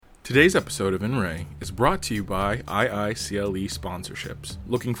Today's episode of In Ray is brought to you by IICLE Sponsorships.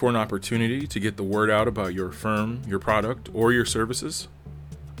 Looking for an opportunity to get the word out about your firm, your product, or your services?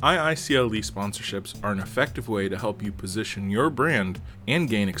 IICLE sponsorships are an effective way to help you position your brand and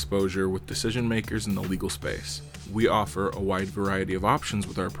gain exposure with decision makers in the legal space. We offer a wide variety of options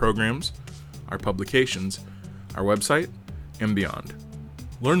with our programs, our publications, our website, and beyond.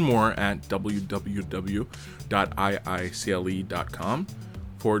 Learn more at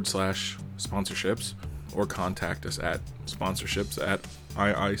www.iicle.com/sponsorships or contact us at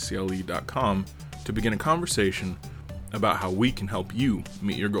sponsorships@iicle.com to begin a conversation about how we can help you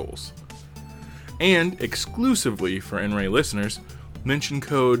meet your goals. And exclusively for NRAY listeners, mention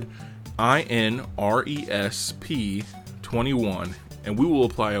code INRESP21 and we will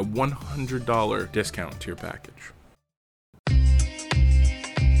apply a $100 discount to your package.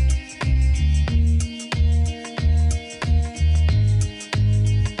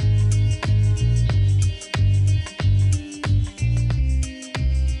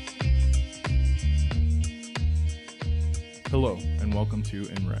 Hello, and welcome to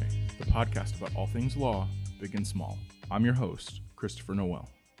In Ray, the podcast about all things law, big and small. I'm your host, Christopher Noel.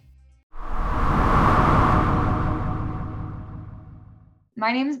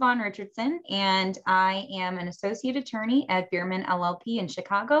 My name is Vaughn Richardson, and I am an associate attorney at Bierman LLP in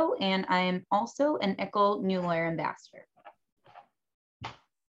Chicago, and I am also an ICLE New Lawyer Ambassador.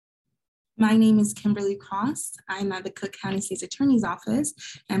 My name is Kimberly Cross. I'm at the Cook County State's Attorney's Office.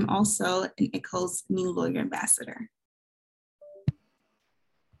 I'm also an ICLE's New Lawyer Ambassador.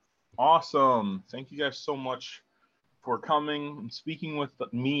 Awesome. Thank you guys so much for coming and speaking with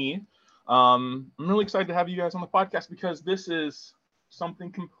me. I'm really excited to have you guys on the podcast because this is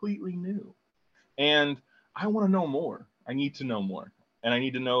something completely new. And I want to know more. I need to know more. And I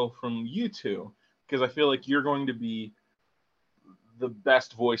need to know from you two, because I feel like you're going to be the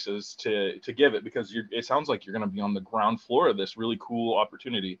best voices to give it, because it sounds like you're going to be on the ground floor of this really cool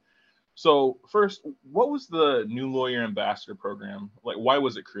opportunity. So first, what was the New Lawyer Ambassador program? Like, why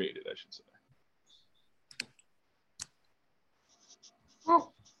was it created, I should say?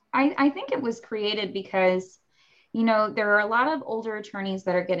 Well, I think it was created because, there are a lot of older attorneys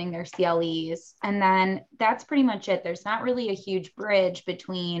that are getting their CLEs, and then that's pretty much it. There's not really a huge bridge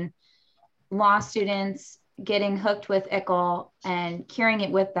between law students getting hooked with ICLE and carrying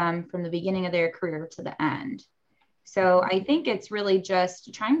it with them from the beginning of their career to the end. So I think it's really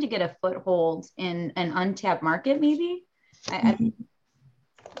just trying to get a foothold in an untapped market, maybe. What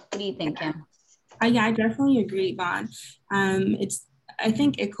do you think, Kim? Yeah, I definitely agree, Vaughn. I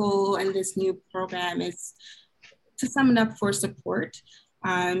think ICLE and this new program is, to sum it up, for support.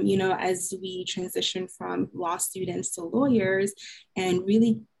 As we transition from law students to lawyers and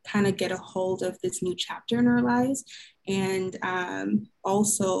really kind of get a hold of this new chapter in our lives, and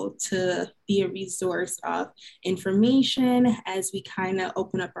also to be a resource of information as we kind of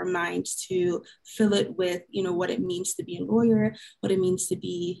open up our minds to fill it with, what it means to be a lawyer, what it means to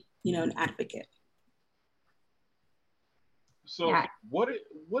be, an advocate. So yeah. What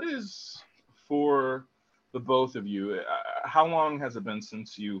is, for the both of you, how long has it been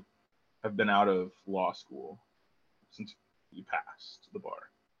since you have been out of law school, since you passed the bar?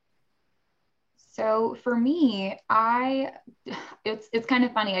 So for me, it's kind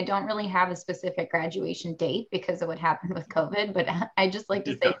of funny. I don't really have a specific graduation date because of what happened with COVID, but I just like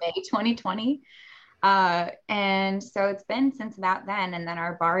to say May 2020. And so it's been since about then. And then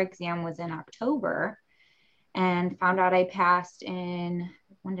our bar exam was in October, and found out I passed in,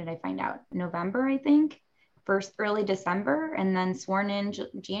 when did I find out? November, I think, early December, and then sworn in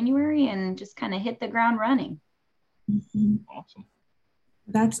January, and just kind of hit the ground running. Mm-hmm. Awesome.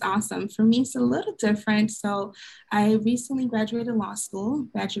 That's awesome. For me, it's a little different. So I recently graduated law school,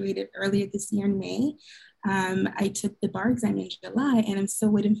 graduated earlier this year in May. I took the bar exam in July, and I'm still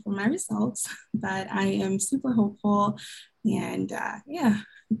waiting for my results, but I am super hopeful. And yeah.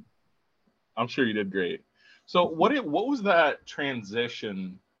 I'm sure you did great. So what was that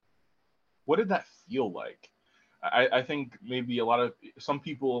transition? What did that feel like? I think maybe some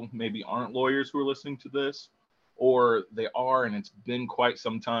people maybe aren't lawyers who are listening to this, or they are, and it's been quite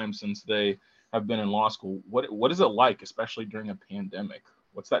some time since they have been in law school. What is it like, especially during a pandemic?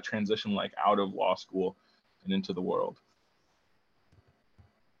 What's that transition like out of law school and into the world?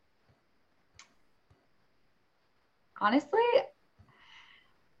 Honestly,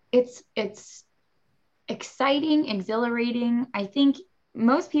 it's exciting, exhilarating. I think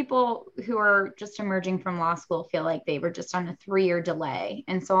most people who are just emerging from law school feel like they were just on a 3-year delay.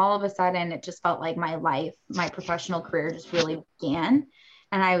 And so all of a sudden, it just felt like my professional career just really began.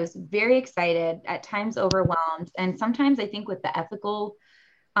 And I was very excited, at times overwhelmed. And sometimes I think with the ethical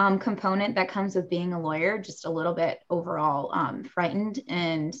component that comes with being a lawyer, just a little bit overall frightened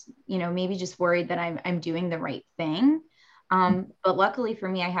and, maybe just worried that I'm doing the right thing. But luckily for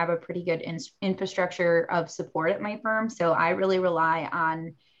me, I have a pretty good infrastructure of support at my firm. So I really rely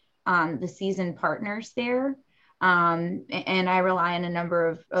on the seasoned partners there. And I rely on a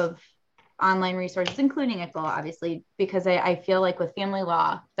number of online resources, including ICLE, obviously, because I feel like with family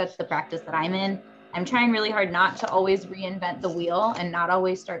law, that's the practice that I'm in. I'm trying really hard not to always reinvent the wheel and not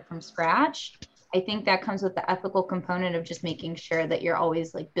always start from scratch. I think that comes with the ethical component of just making sure that you're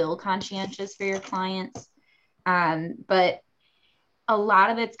always like bill conscientious for your clients. But a lot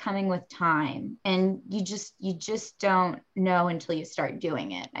of it's coming with time, and you just don't know until you start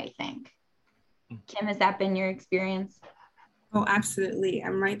doing it, I think. Kim, has that been your experience? Oh, absolutely.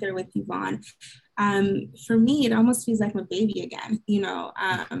 I'm right there with you, Vaughn. For me, it almost feels like my baby again.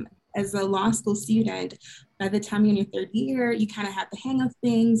 As a law school student, by the time you're in your third year, you kind of have the hang of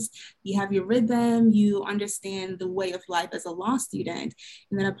things, you have your rhythm, you understand the way of life as a law student.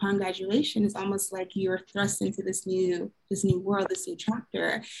 And then upon graduation, it's almost like you're thrust into this new world, this new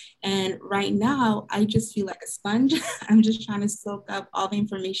chapter. And right now, I just feel like a sponge. I'm just trying to soak up all the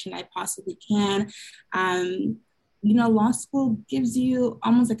information I possibly can. Law school gives you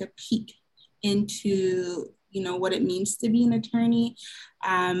almost like a peek into what it means to be an attorney.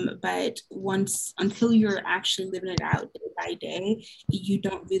 But until you're actually living it out day by day, you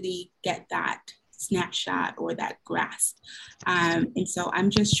don't really get that snapshot or that grasp. And so I'm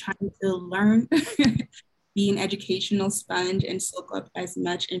just trying to learn, be an educational sponge and soak up as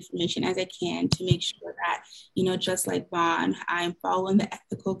much information as I can to make sure that, just like Vaughn, I'm following the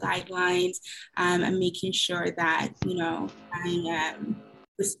ethical guidelines. I'm making sure that, I am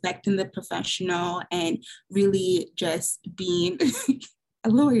respecting the professional and really just being a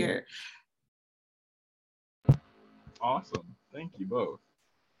lawyer. Awesome. Thank you both.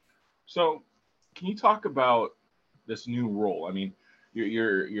 So can you talk about this new role? I mean,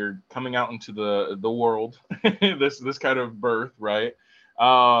 you're coming out into the world, this kind of birth, right?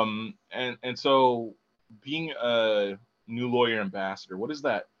 And so being a new lawyer ambassador, what does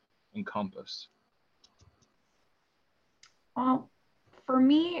that encompass? Well, for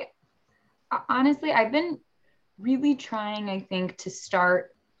me, honestly, I've been really trying, I think, to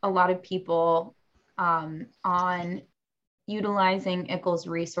start a lot of people on utilizing ICLE's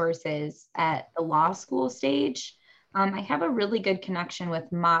resources at the law school stage. I have a really good connection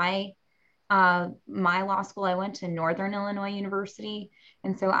with my law school. I went to Northern Illinois University.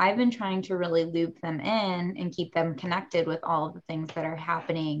 And so I've been trying to really loop them in and keep them connected with all of the things that are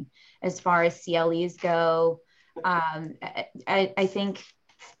happening as far as CLEs go. I think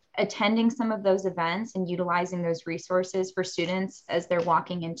attending some of those events and utilizing those resources for students as they're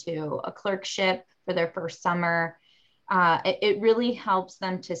walking into a clerkship for their first summer, it really helps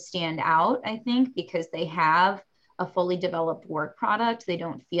them to stand out, I think, because they have a fully developed work product. They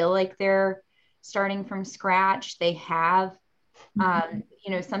don't feel like they're starting from scratch. They have,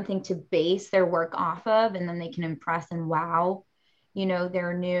 something to base their work off of, and then they can impress and wow,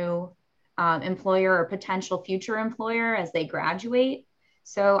 their new employer or potential future employer as they graduate.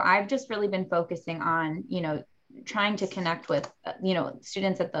 So I've just really been focusing on, trying to connect with,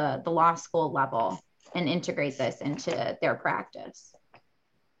 students at the law school level and integrate this into their practice.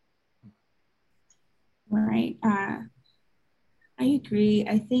 Right. I agree.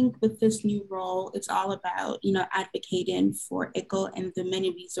 I think with this new role, it's all about, advocating for ICLE and the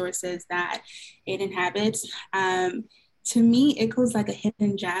many resources that it inhabits. To me, ICLE is like a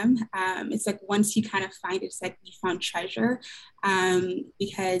hidden gem. It's like once you kind of find it, it's like you found treasure,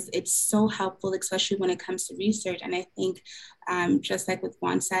 because it's so helpful, especially when it comes to research. And I think just like with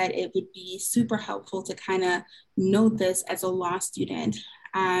Juan said, it would be super helpful to kind of know this as a law student.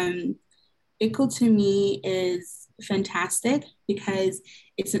 ICLE to me is fantastic because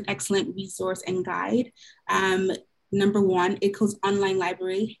it's an excellent resource and guide. Number one, ICLE's online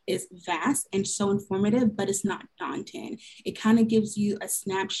library is vast and so informative, but it's not daunting. It kind of gives you a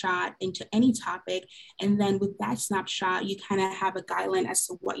snapshot into any topic. And then with that snapshot, you kind of have a guideline as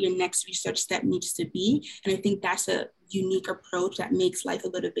to what your next research step needs to be. And I think that's a unique approach that makes life a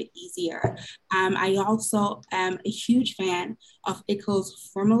little bit easier. I also am a huge fan of ICLE's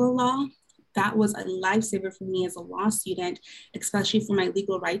formula law. That was a lifesaver for me as a law student, especially for my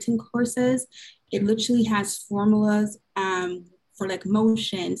legal writing courses. It literally has formulas for like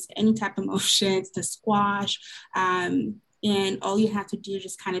motions, any type of motions, to squash. And all you have to do is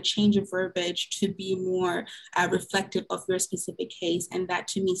just kind of change your verbiage to be more reflective of your specific case. And that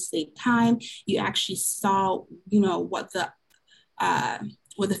to me saved time. You actually saw,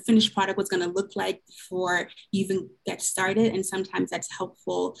 what what the finished product was going to look like before you even get started. And sometimes that's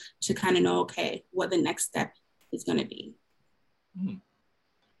helpful to kind of know, okay, what the next step is going to be.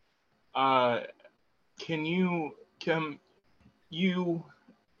 Kim, you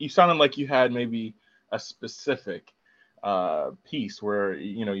sounded like you had maybe a specific piece where,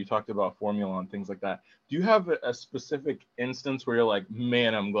 you know, you talked about formula and things like that. Do you have a specific instance where you're like,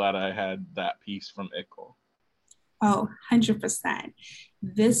 man, I'm glad I had that piece from ICOL? Oh, 100%.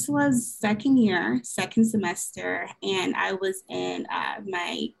 This was second year, second semester, and I was in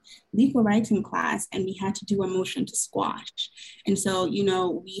my legal writing class, and we had to do a motion to squash. And so, you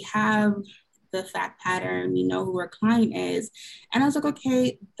know, we have the fact pattern, we know who our client is. And I was like,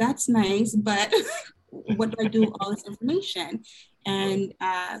 okay, that's nice, but what do I do with all this information? And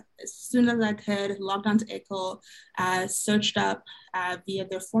as soon as I could, logged onto ICOL, searched up via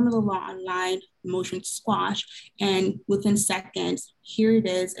their formula law online, motion to squash, and within seconds, here it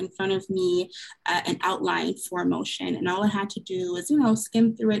is in front of me, an outline for a motion. And all I had to do was, you know,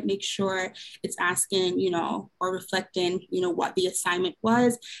 skim through it, make sure it's asking, you know, or reflecting, you know, what the assignment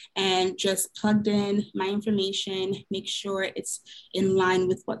was, and just plugged in my information, make sure it's in line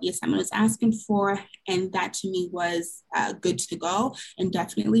with what the assignment was asking for. And that to me was good to go, and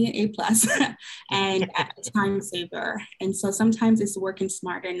definitely an A+, and a time saver. And so sometimes it's working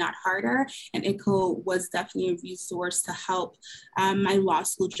smarter, not harder. And ICOL was definitely a resource to help my law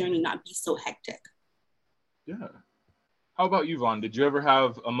school journey not be so hectic. Yeah. How about you, Vaughn? Did you ever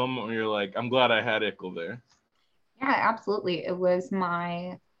have a moment where you're like, I'm glad I had ICOL there? Yeah, absolutely. It was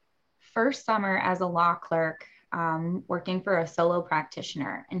my first summer as a law clerk, working for a solo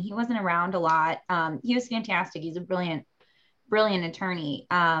practitioner, and he wasn't around a lot. He was fantastic. He's a brilliant attorney.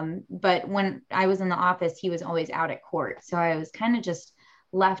 But when I was in the office, he was always out at court. So I was kind of just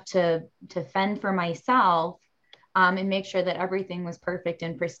left to fend for myself, and make sure that everything was perfect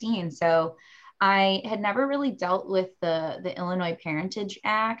and pristine. So I had never really dealt with the Illinois Parentage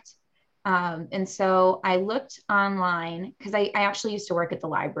Act. And so I looked online because I actually used to work at the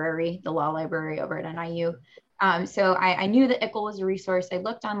library, the law library over at NIU. So I knew that ICOL was a resource. I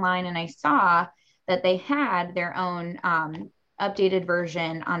looked online and I saw that they had their own updated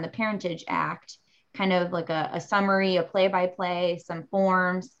version on the Parentage Act, kind of like a summary, a play-by-play, some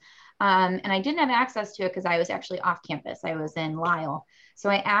forms. And I didn't have access to it because I was actually off campus. I was in Lisle.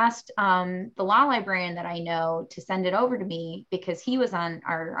 So I asked the law librarian that I know to send it over to me because he was on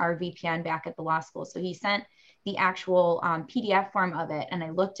our VPN back at the law school. So he sent the actual PDF form of it, and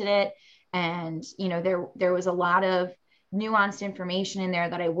I looked at it, and you know there was a lot of nuanced information in there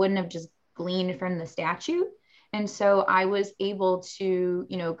that I wouldn't have just gleaned from the statute. And so I was able to,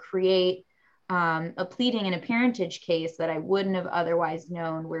 you know, create a pleading in a parentage case that I wouldn't have otherwise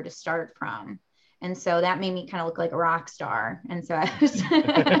known where to start from. And so that made me kind of look like a rock star. And so I was,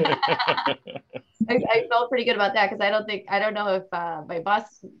 I felt pretty good about that because I don't know if my boss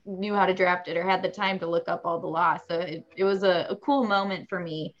knew how to draft it or had the time to look up all the law. So it was a cool moment for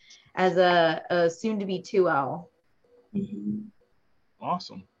me as a soon to be 2L. Mm-hmm.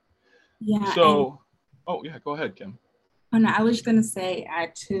 Awesome. Yeah. So, oh yeah, go ahead, Kim. Oh, no, I was just going to say,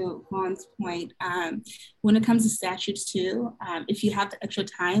 to Vaughn's point, when it comes to statutes too, if you have the extra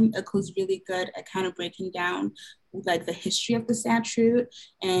time, ICOL's really good at kind of breaking down like the history of the statute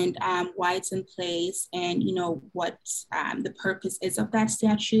and why it's in place, and you know what the purpose is of that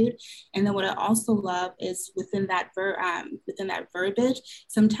statute. And then what I also love is within that verbiage,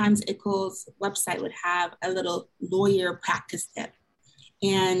 sometimes ICOL's website would have a little lawyer practice tip.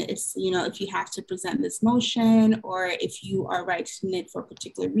 And it's, you know, if you have to present this motion or if you are writing it for a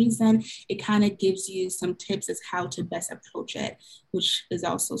particular reason, it kind of gives you some tips as how to best approach it, which is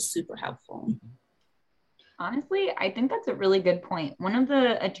also super helpful. Honestly, I think that's a really good point. One of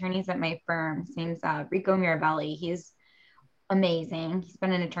the attorneys at my firm, his name's Rico Mirabelli. He's amazing. He's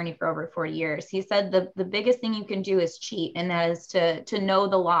been an attorney for over 40 years. He said the biggest thing you can do is cheat, and that is to know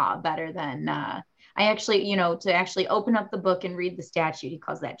the law better than I actually, you know, to actually open up the book and read the statute. He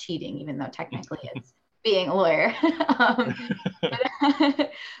calls that cheating, even though technically it's being a lawyer.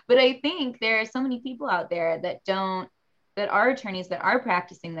 But I think there are so many people out there that are attorneys that are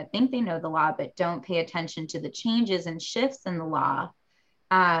practicing, that think they know the law, but don't pay attention to the changes and shifts in the law.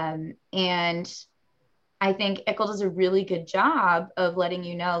 And I think ICOL does a really good job of letting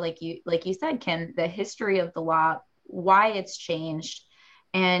you know, like you said, Kim, the history of the law, why it's changed,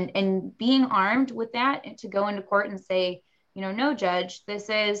 and being armed with that to go into court and say, you know, no, judge, this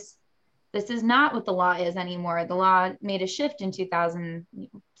is not what the law is anymore. The law made a shift in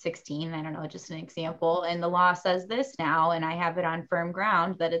 2016. I don't know, just an example. And the law says this now, and I have it on firm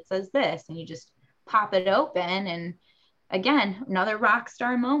ground that it says this, and you just pop it open, and again, another rock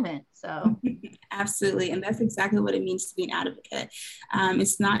star moment. So Absolutely. And that's exactly what it means to be an advocate.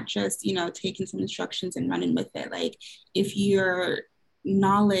 It's not just, taking some instructions and running with it. Like if your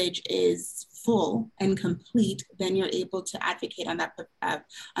knowledge is full and complete, then you're able to advocate on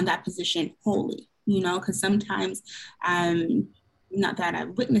that position wholly, because sometimes, not that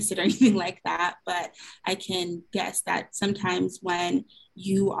I've witnessed it or anything like that, but I can guess that sometimes when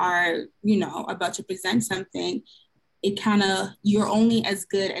you are, about to present something, you're only as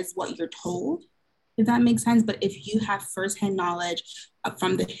good as what you're told, if that makes sense. But if you have firsthand knowledge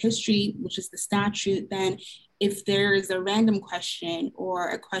from the history, which is the statute, then if there is a random question or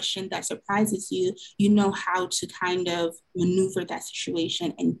a question that surprises you, you know how to kind of maneuver that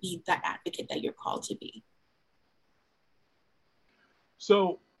situation and be that advocate that you're called to be.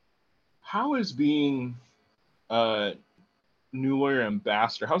 So, how is being a new lawyer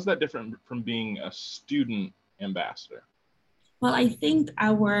ambassador, how's that different from being a student ambassador? Well, I think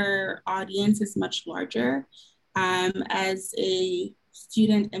our audience is much larger. As a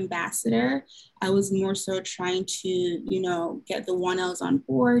student ambassador, I was more so trying to, get the 1Ls on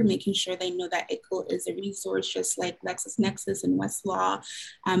board, making sure they know that ICLE is a resource just like LexisNexis and Westlaw.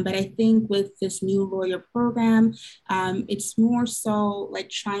 But I think with this new lawyer program, it's more so like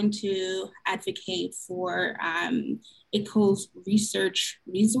trying to advocate for ICLE's research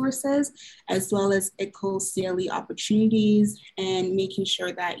resources, as well as ICLE's CLE opportunities, and making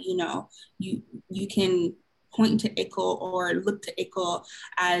sure that, you can point to ICLE or look to ICLE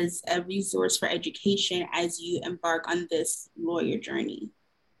as a resource for education as you embark on this lawyer journey.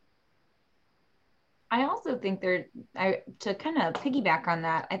 I also think to kind of piggyback on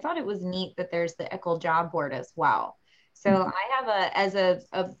that, I thought it was neat that there's the ICLE job board as well. So I have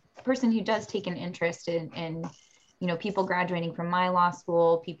a person who does take an interest in people graduating from my law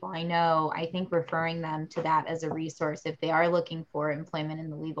school, people I know, I think referring them to that as a resource if they are looking for employment in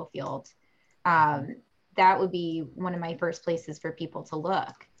the legal field. That would be one of my first places for people to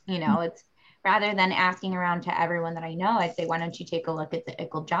look. It's rather than asking around to everyone that I know, I'd say, why don't you take a look at the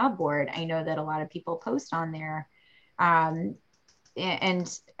ICLE job board? I know that a lot of people post on there. And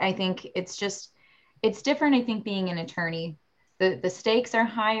I think it's different. I think being an attorney, the stakes are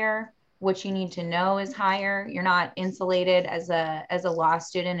higher. What you need to know is higher. You're not insulated as a law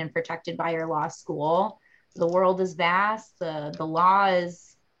student and protected by your law school. The world is vast. The law is,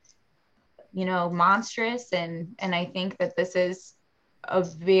 monstrous. And I think that this is a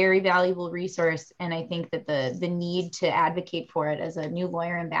very valuable resource. And I think that the need to advocate for it as a new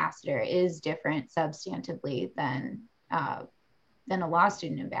lawyer ambassador is different substantively than a law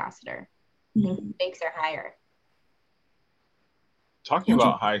student ambassador. I think the stakes are higher. Talking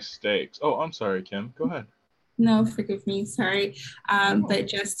about high stakes. Oh, I'm sorry, Kim. Go ahead. No, forgive me. Sorry. But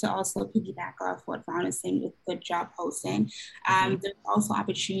just to also piggyback off what Vaughn is saying with the job posting, there's also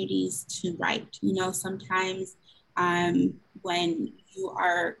opportunities to write. Sometimes when you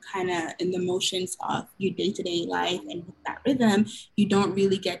are kind of in the motions of your day-to-day life and with that rhythm, you don't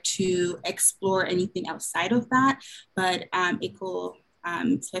really get to explore anything outside of that. But ICLE,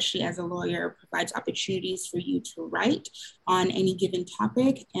 especially as a lawyer, provides opportunities for you to write on any given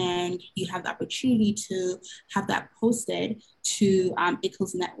topic, and you have the opportunity to have that posted to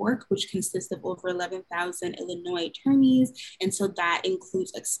ICLE's network, which consists of over 11,000 Illinois attorneys. And so that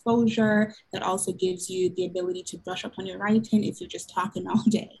includes exposure. That also gives you the ability to brush up on your writing if you're just talking all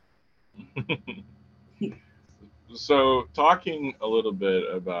day. So talking a little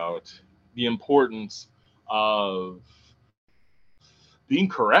bit about the importance of being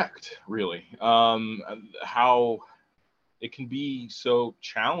correct, really, how it can be so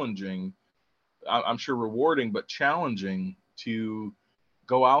challenging, I'm sure rewarding, but challenging to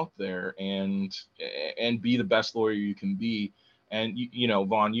go out there and be the best lawyer you can be. And,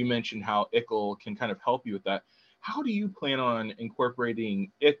 Vaughn, you mentioned how ICLE can kind of help you with that. How do you plan on incorporating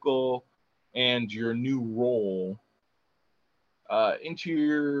ICLE and your new role into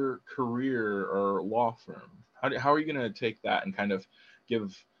your career or law firm? How are you going to take that and kind of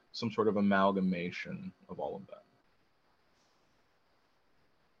give some sort of amalgamation of all of that?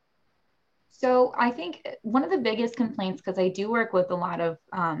 So I think one of the biggest complaints, because I do work with a lot of,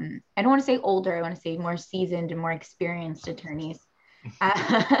 I don't want to say older, I want to say more seasoned and more experienced attorneys.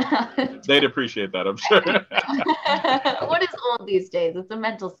 They'd appreciate that, I'm sure. What is old these days? It's a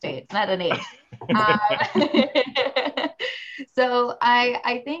mental state, it's not an age. So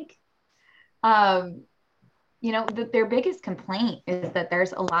I think, their biggest complaint is that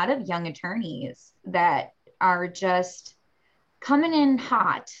there's a lot of young attorneys that are just coming in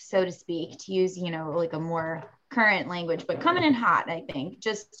hot, so to speak, to use, like a more current language, but coming in hot, I think,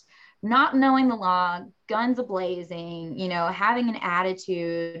 just not knowing the law, guns a-blazing, having an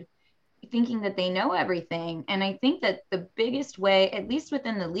attitude, thinking that they know everything. And I think that the biggest way, at least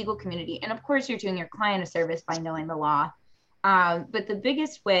within the legal community, and of course you're doing your client a service by knowing the law, but the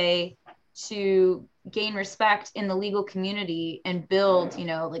biggest way to gain respect in the legal community and build,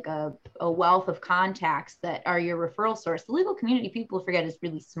 like a wealth of contacts that are your referral source. The legal community, people forget, is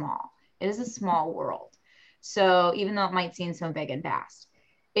really small. It is a small world. So even though it might seem so big and vast,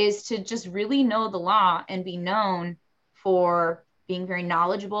 is to just really know the law and be known for being very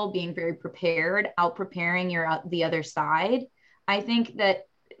knowledgeable, being very prepared, out preparing the other side. I think that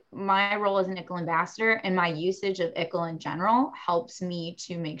my role as an ICLE ambassador and my usage of ICLE in general helps me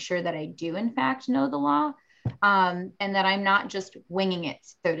to make sure that I do in fact know the law, and that I'm not just winging it,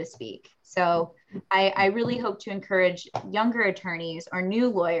 so to speak. So I really hope to encourage younger attorneys or new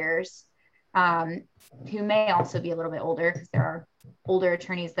lawyers who may also be a little bit older, because there are older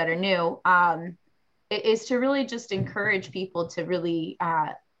attorneys that are new, is to really just encourage people to really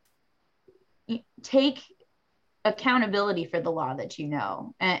take accountability for the law that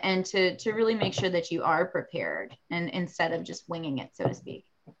and to really make sure that you are prepared, and instead of just winging it, so to speak.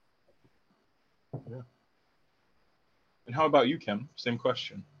 Yeah. And how about you, Kim? Same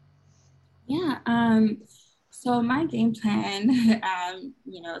question. Yeah. So my game plan,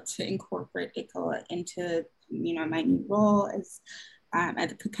 to incorporate ICLE into, my new role as at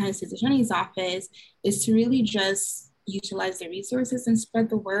the Cook County State's Attorney's Office is to really just utilize the resources and spread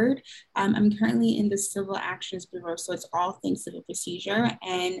the word. I'm currently in the Civil Actions Bureau, so it's all things civil procedure,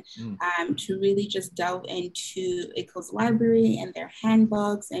 and to really just delve into ICLE's library and their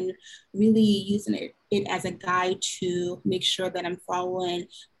handbooks, and really using it as a guide to make sure that I'm following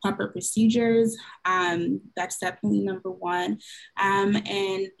proper procedures. That's definitely number one.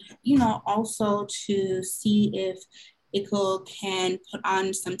 And, also to see if ICLE can put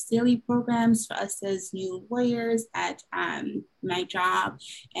on some CLE programs for us as new lawyers at my job,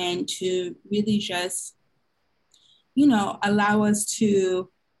 and to really just, allow us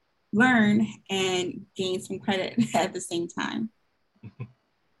to learn and gain some credit at the same time.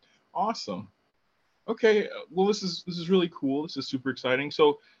 Awesome. Okay, well, this is really cool. This is super exciting.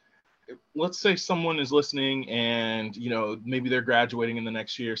 So let's say someone is listening and, maybe they're graduating in the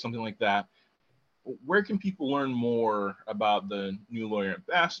next year, something like that. Where can people learn more about the New Lawyer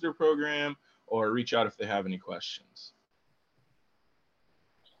Ambassador Program, or reach out if they have any questions?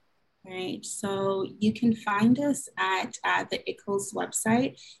 All right, so you can find us at the ICLE's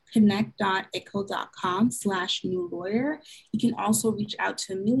website, connect.icle.com/new lawyer. You can also reach out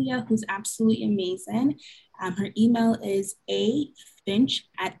to Amelia, who's absolutely amazing. Her email is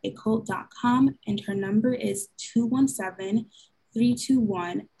afinch@icle.com, and her number is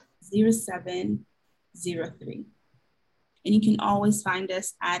 217-321-0703. And you can always find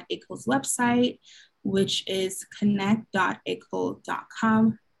us at ICLE's website, which is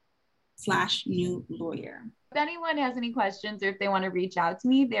connect.icle.com/new lawyer. If anyone has any questions, or if they want to reach out to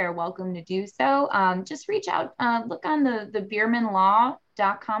me, they're welcome to do so. Just reach out, look on the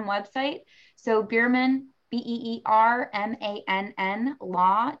beermanlaw.com website. So Beerman, BEERMANN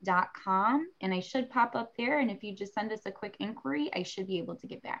law.com, and I should pop up there. And if you just send us a quick inquiry, I should be able to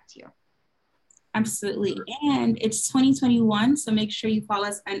get back to you. Absolutely. And it's 2021, so make sure you follow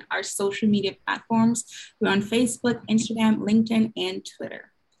us on our social media platforms. We're on Facebook, Instagram, LinkedIn, and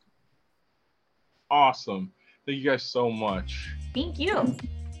Twitter. Awesome. Thank you guys so much. Thank you.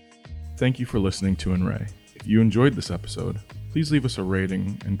 Thank you for listening to NRAE. If you enjoyed this episode, please leave us a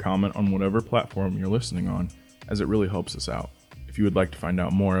rating and comment on whatever platform you're listening on, as it really helps us out. If you would like to find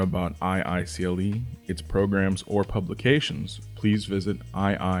out more about IICLE, its programs, or publications, please visit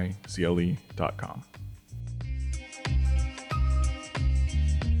iicle.com.